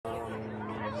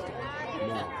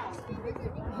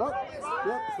Oh,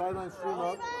 yep, sideline stream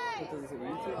up. No,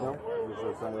 there's a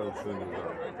sideline stream up.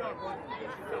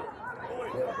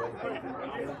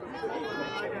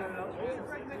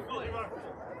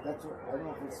 That's what, I don't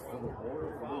know if it's for the board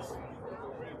or for this.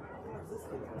 I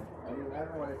mean, I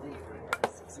don't know what I think.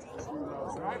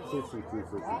 62, 63.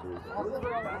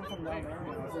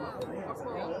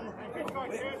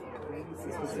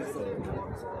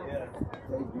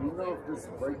 Hey, do you know if this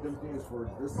breakdown thing is for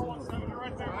this one or for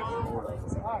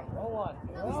Alright, hold on.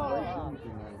 this breakdown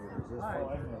thing right here?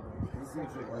 Is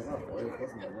this for this seems like it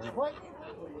doesn't What?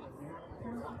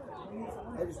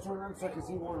 I just turn around so I can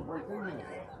see where to break in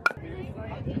here.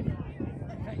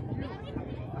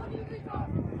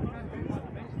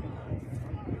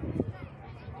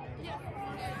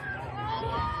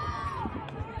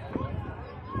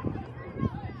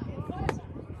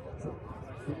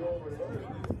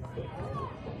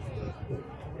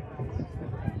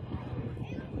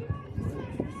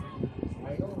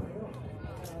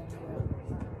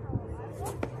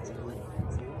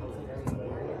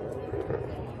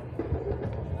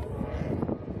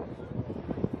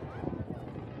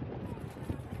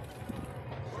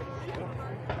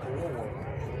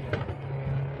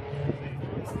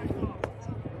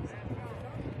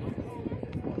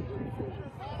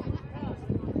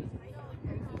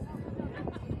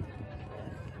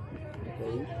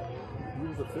 He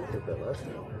was a fifth at that last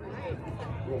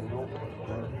time.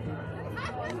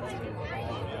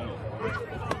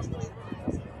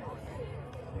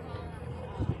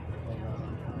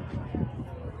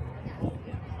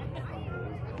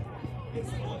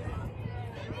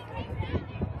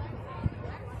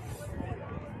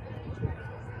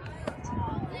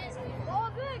 All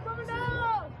good, coming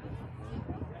down!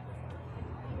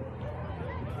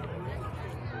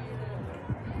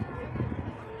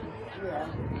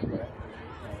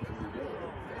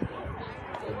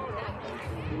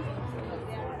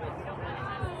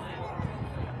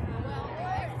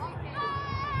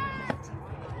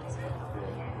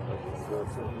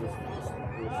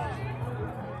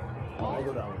 I'll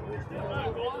go down.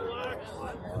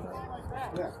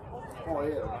 Yeah. Oh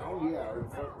yeah. Oh yeah. In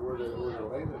front where they're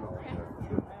landing on. I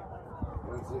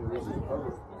don't see any reason to cover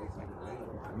it.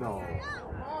 No.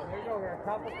 Here you go, we're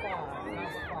top of five.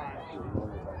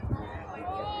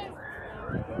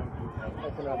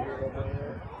 Open up here a little bit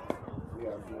here.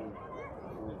 Yeah, I'm doing.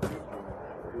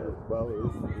 Well, it is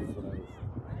when I was.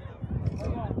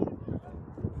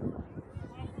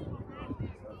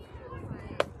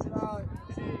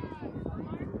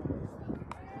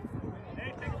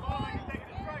 Hey, take the ball like you're taking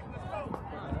a strike. Let's go.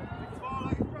 Take the ball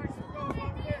like a strike. Let's go.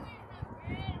 Up there.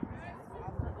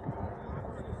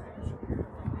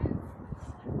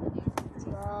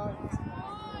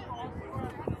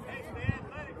 Hey, stay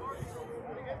athletic, Gordon.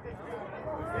 Stay athletic.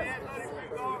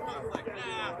 Big dog. Like, nah.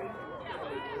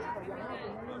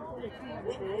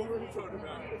 What are you talking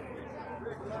about?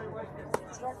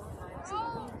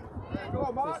 Go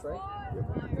on, Mark. Ready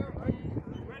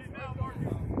now,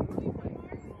 Marcus.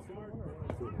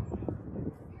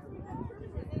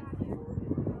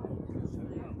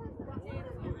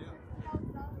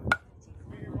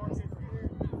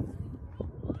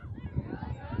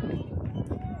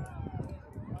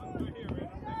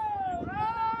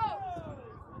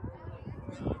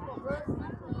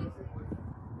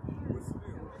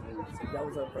 That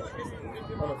was our first.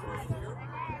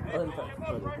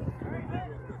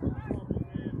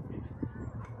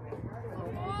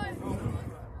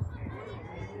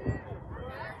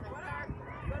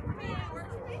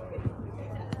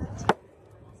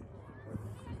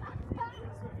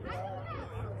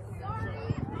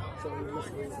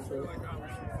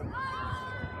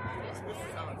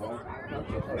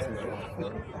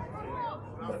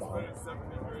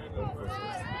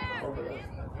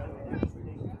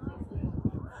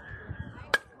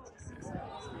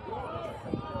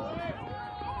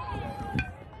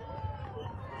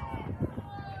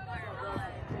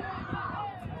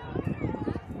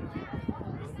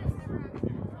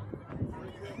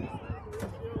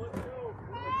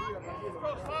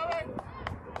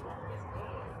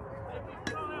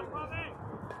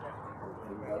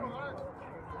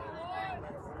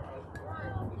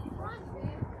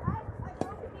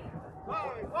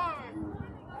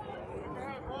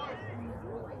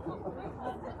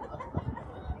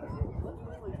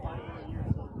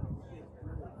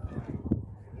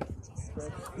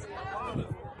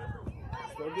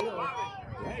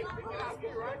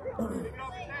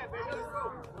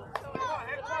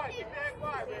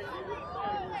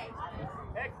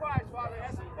 Head quiet, Father.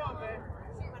 Have some fun, man.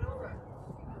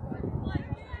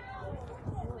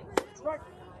 Strike.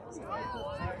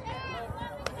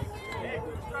 Hey,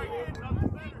 good strike in. Nothing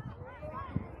better.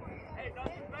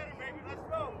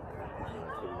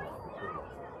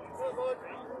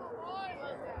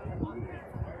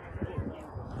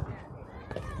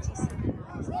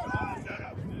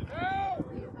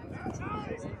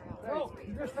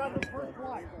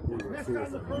 Missed on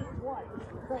the first one.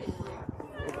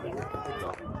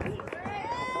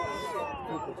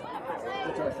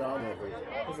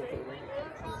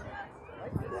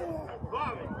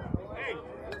 Bobby, hey,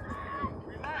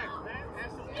 relax, man.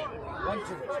 That's the one. 1,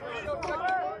 2.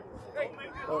 Hey, make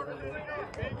it harder than they are,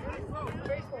 man. You're close.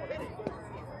 Baseball, hit it.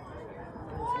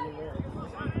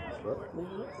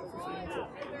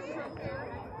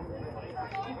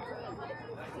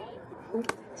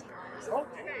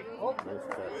 Oh.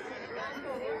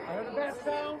 I heard a bat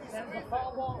sound, and the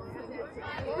foul ball.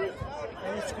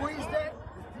 And he squeezed it.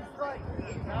 2 strikes.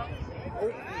 Wow.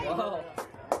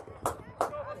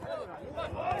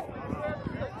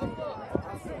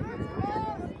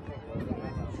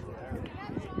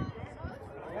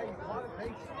 Yeah, you caught it,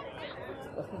 base.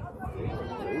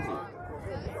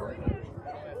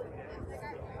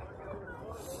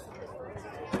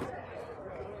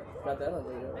 Got that on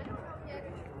video.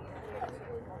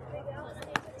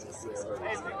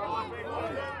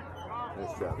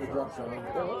 Nice job. He dropped some. I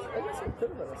guess it could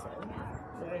have been a sign.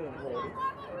 So I didn't roll it.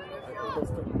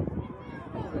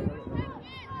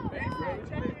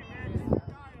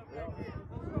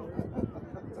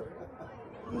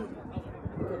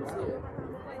 Couldn't see it.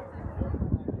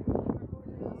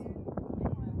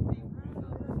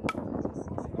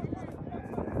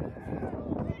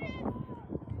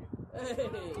 Hey!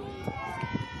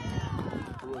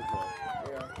 Who was that?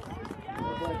 Yeah.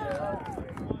 Look like that.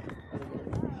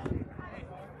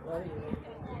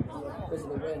 This is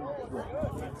the wind.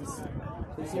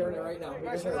 He's hearing it right now. You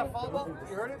guys hear that foul ball?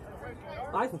 You heard it?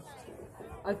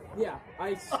 Yeah,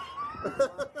 It's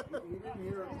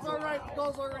alright, the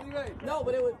goal's already made. No,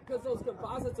 but it was because those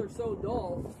composites are so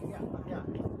dull. Yeah.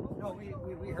 No, we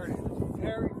heard it. It was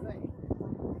very faint.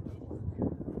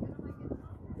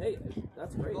 Hey,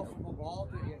 that's great. Go from the ball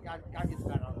to God gets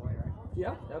that out of the way, right?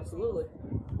 Yeah, absolutely.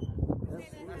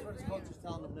 That's what his coach is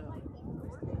telling them now.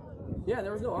 Yeah,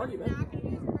 there was no argument.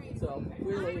 So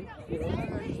clearly, you know,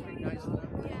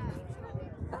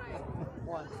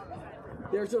 One.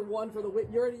 there's your one for the week.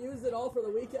 You already used it all for the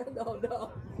weekend. Oh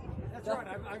no. That's right.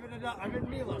 I'm in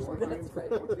Milos. That's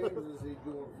right. What games is he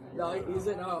doing? No, he's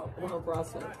in one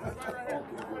process.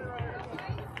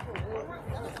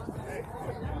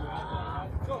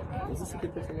 Is this a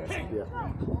good picture? Yeah.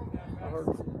 I heard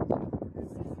it.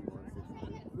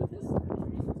 With this.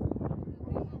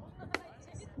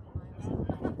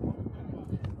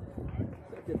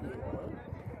 That could be one.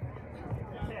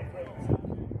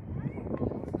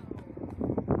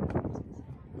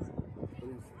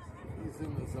 He's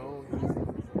in the zone.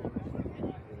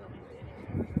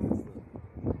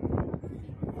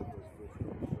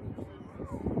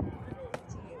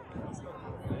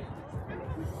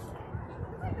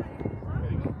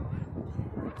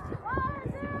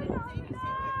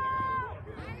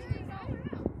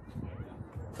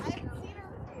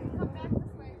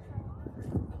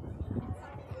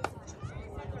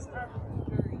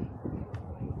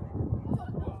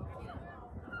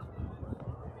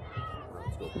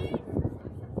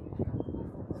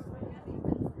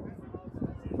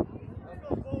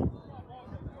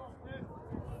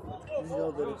 You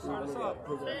know that if you want to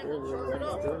get his earlier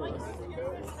one is journalist.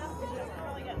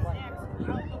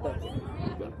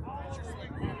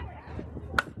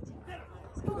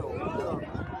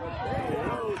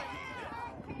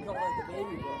 You don't like the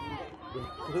baby book.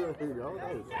 There you go.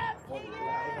 Nice.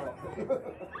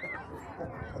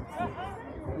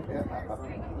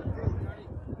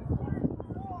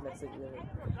 Next thing you're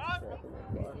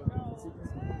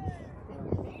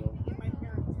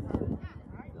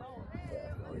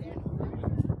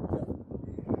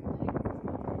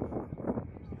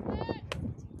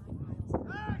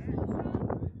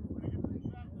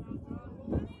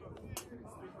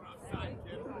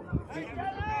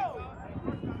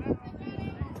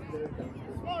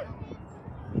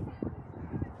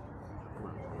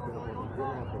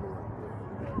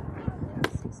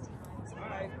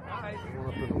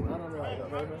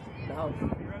You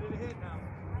ready to hit now?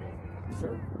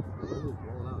 Sure.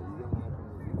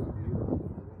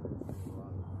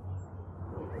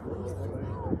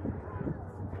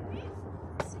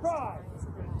 Strike.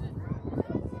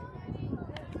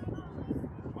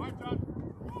 March on.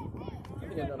 I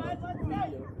think I got my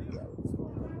video.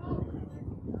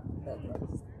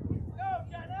 Go,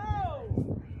 Jano!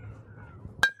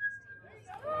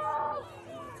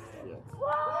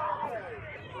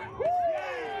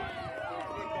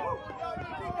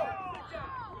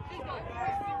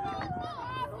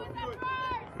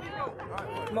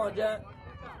 Come on, Jack.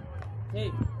 Hey,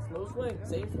 slow swing,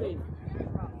 same speed.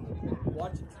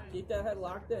 Watch it. Keep that head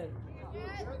locked in.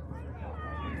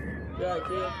 Good,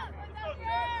 kid.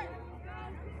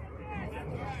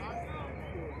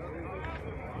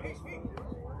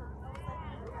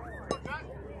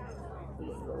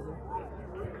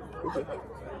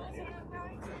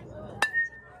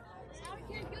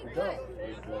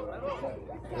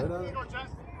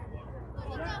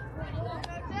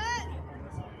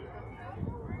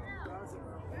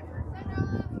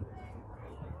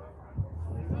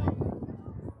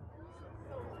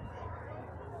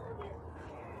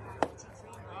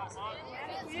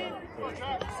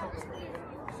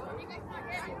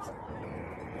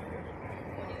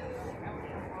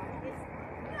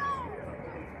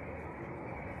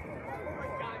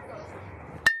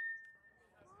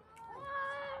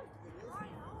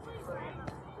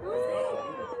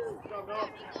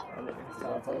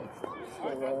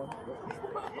 Right on.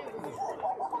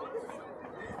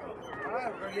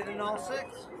 Alright, we're gonna get in all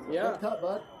six. Yeah. Good cut,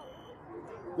 bud.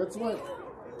 Good swing.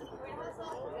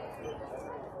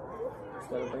 Just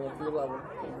gotta bring it to 11.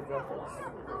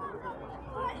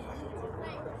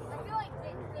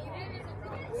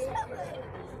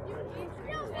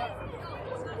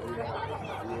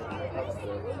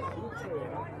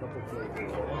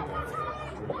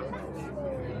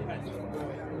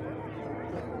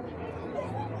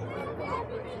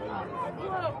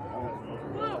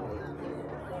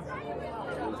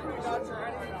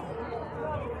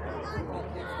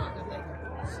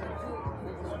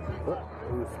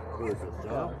 Who is this?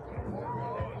 John?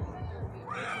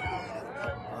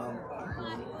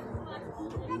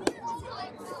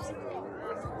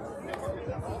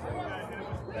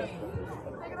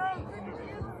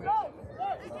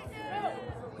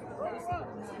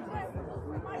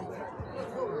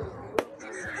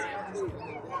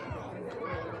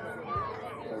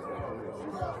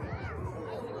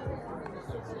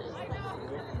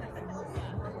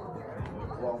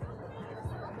 Well,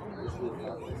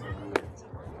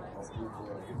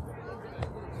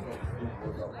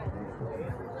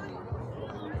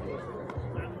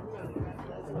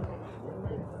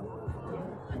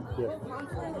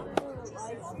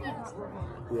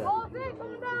 Yeah. Oh, big,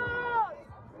 coming down!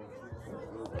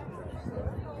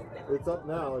 It's up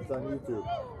now. It's on YouTube.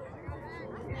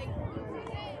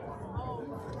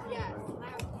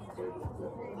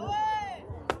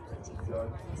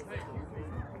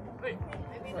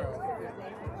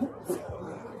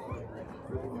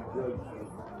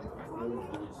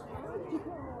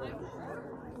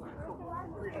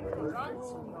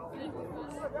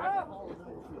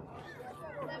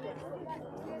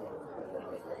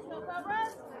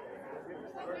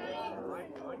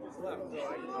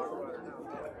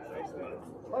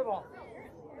 Play ball.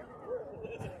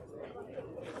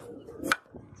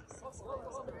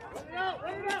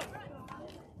 Run it out!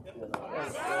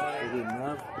 They didn't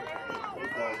have.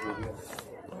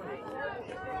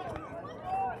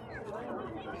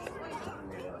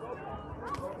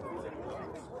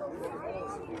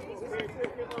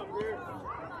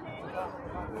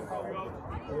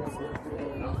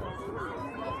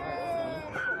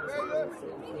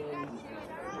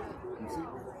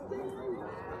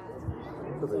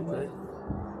 So they take.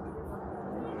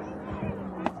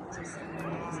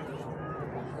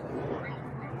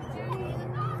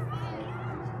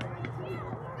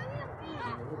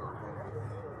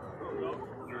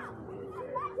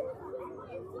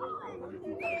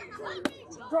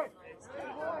 Strike!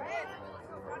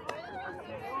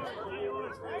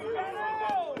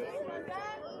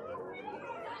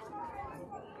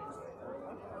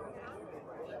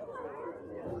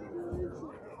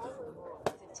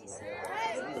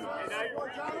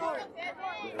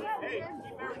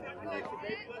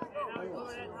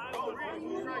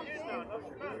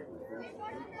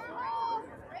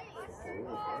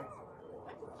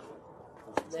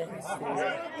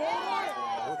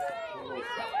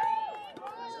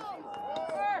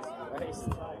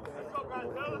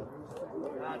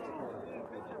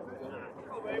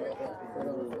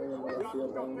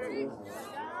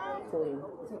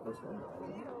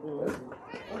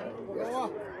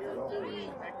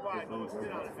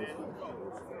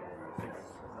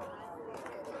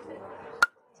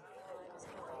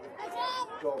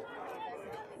 go.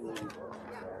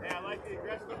 Yeah, I like the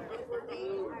aggressive.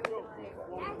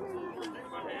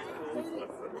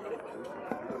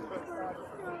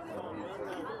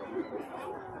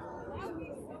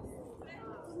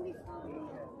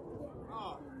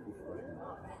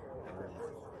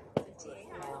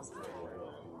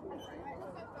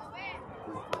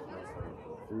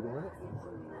 You doing it?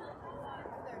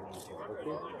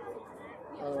 Okay.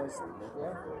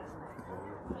 Yeah.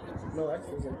 No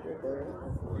extras in there.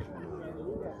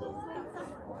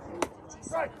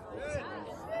 Strike!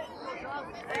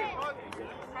 Hey, Buck!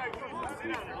 Strike,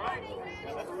 sit on it, right?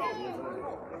 Let's go.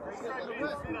 Strike,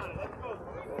 sit on it, let's go.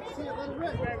 See it, let it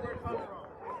rip. Where it comes from.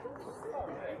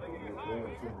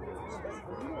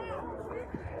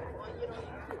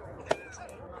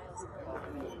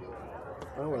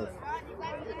 I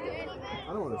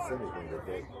don't want to say anything, but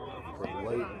from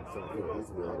late and some people used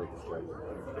to be able to strike.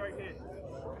 Strike hit.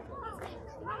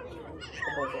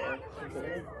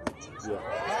 Yeah.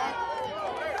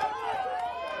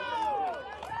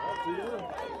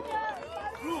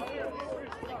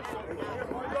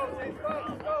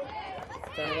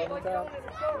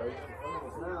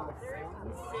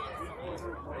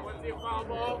 What's the foul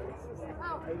ball?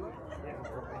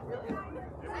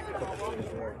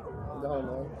 No,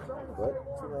 no. What?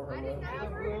 Two-run home run.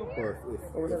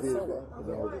 Or if it was a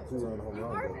 2-run home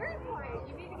run, then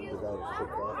the guy was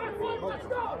kicked off.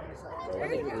 So I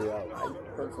think 3 outs.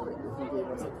 Personally, if he gave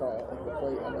us a call at the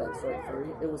plate on that strike 3,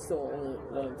 it was still only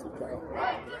 1 and 2 count. I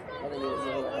think it was a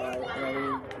little high, and I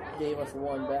mean, he gave us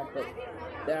 1 back, but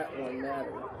that one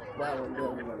mattered. That one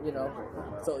didn't, you know.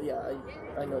 So yeah,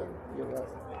 I know you're right.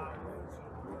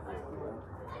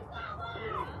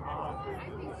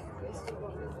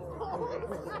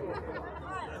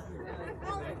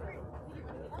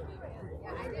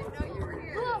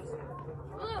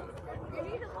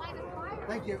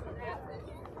 Thank you.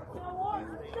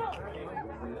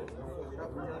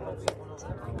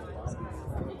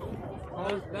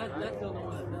 Oh, that's the only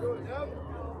one.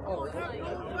 Oh,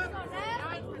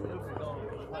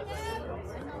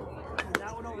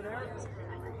 That one over there?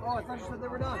 Oh, I thought you said they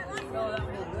were done. No, that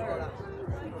one over there.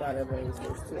 not everybody was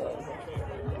first to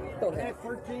don't They have had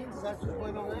 13s, is that what you're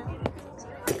playing over there?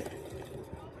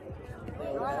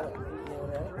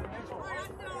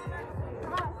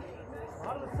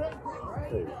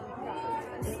 Hey.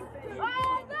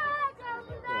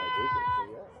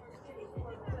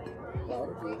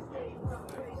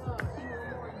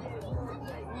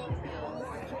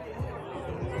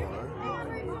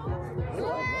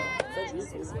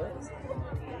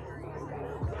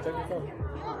 Check your phone.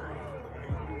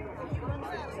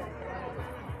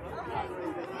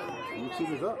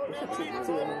 YouTuber's up.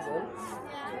 Two innings in.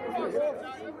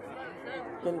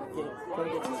 Can get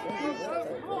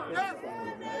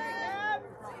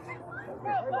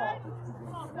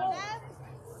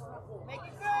Make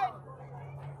it good.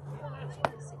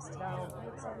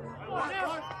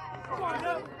 Come on,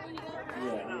 now.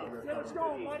 Let's go,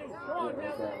 buddy. Go on,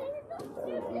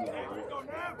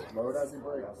 Low doesn't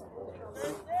break.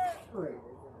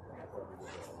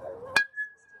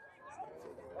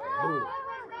 Move.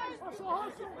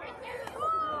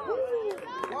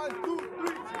 1, 2, 3.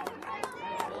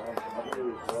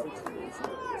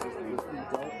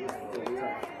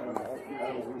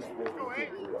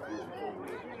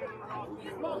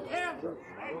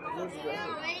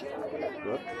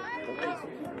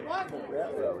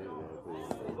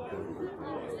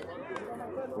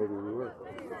 Maybe we were.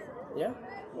 Yeah.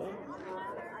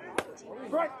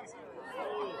 Right.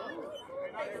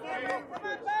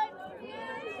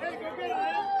 Hey, go get it,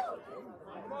 man.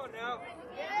 Come on now.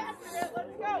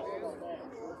 Let's go.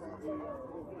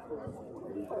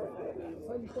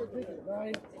 So you start drinking at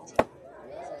 9.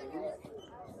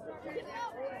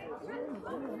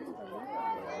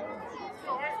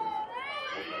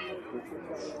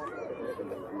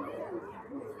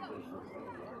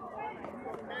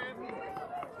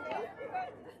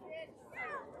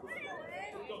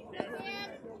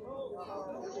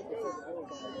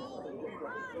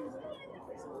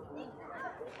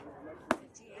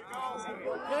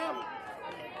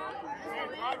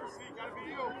 Driver's seat, gotta be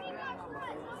you.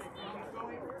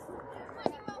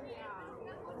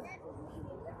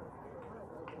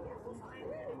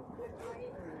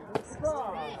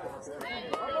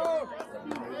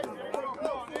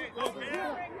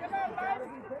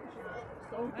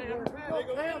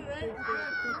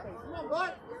 Come on,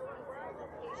 bud.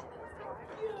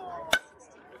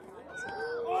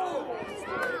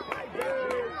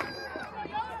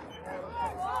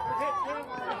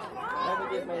 Never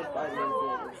get made 5 years.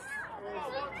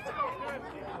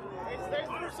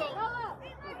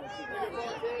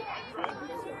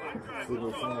 See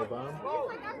the single bomb?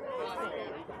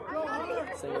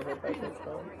 So you're hit by pitch,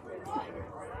 Colin?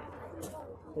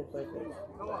 Hit by pitch.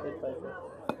 Hit by pitch.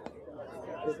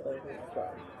 Hit by pitch.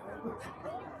 Stop.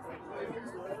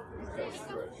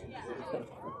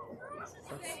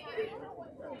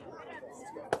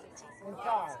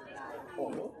 Inside.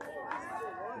 Oh.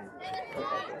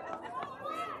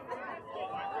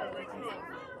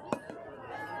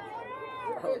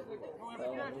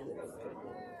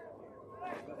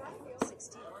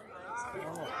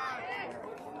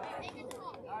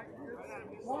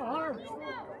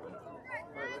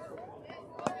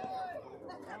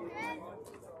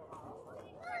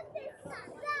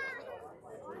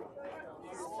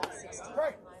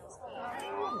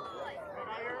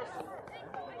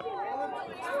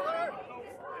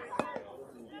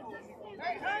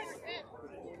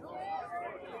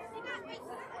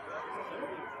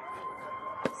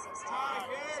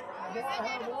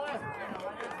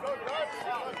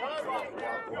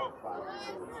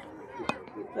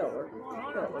 That'll work.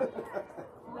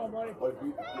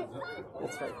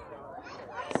 That's right.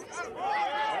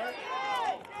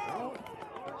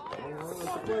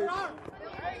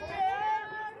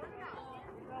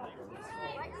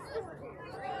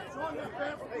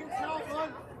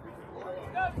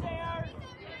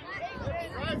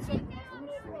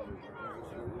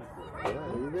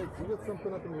 Yeah, you get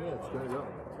something up in your head, it's gonna go.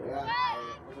 Yeah.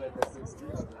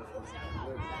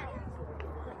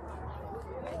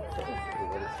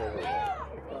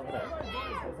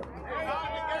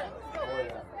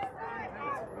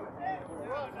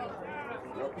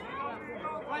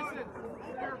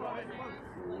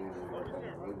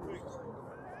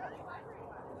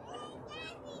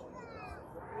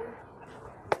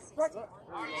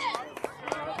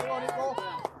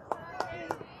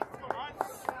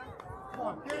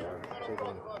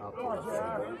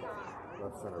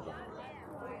 Left center back.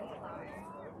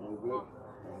 No good.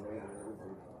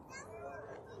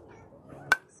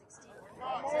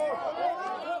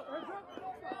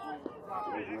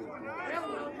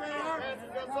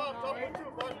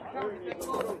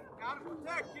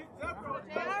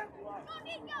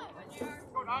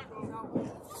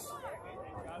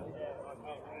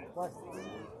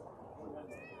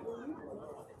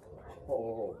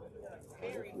 Oh.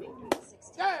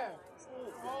 Yeah.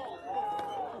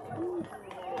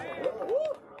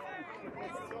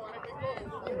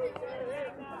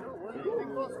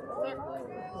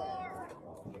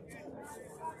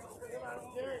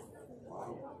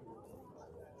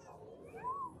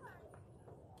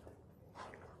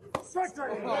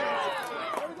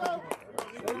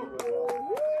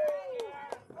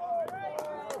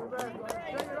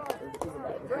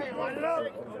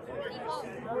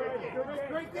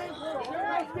 Great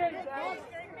game.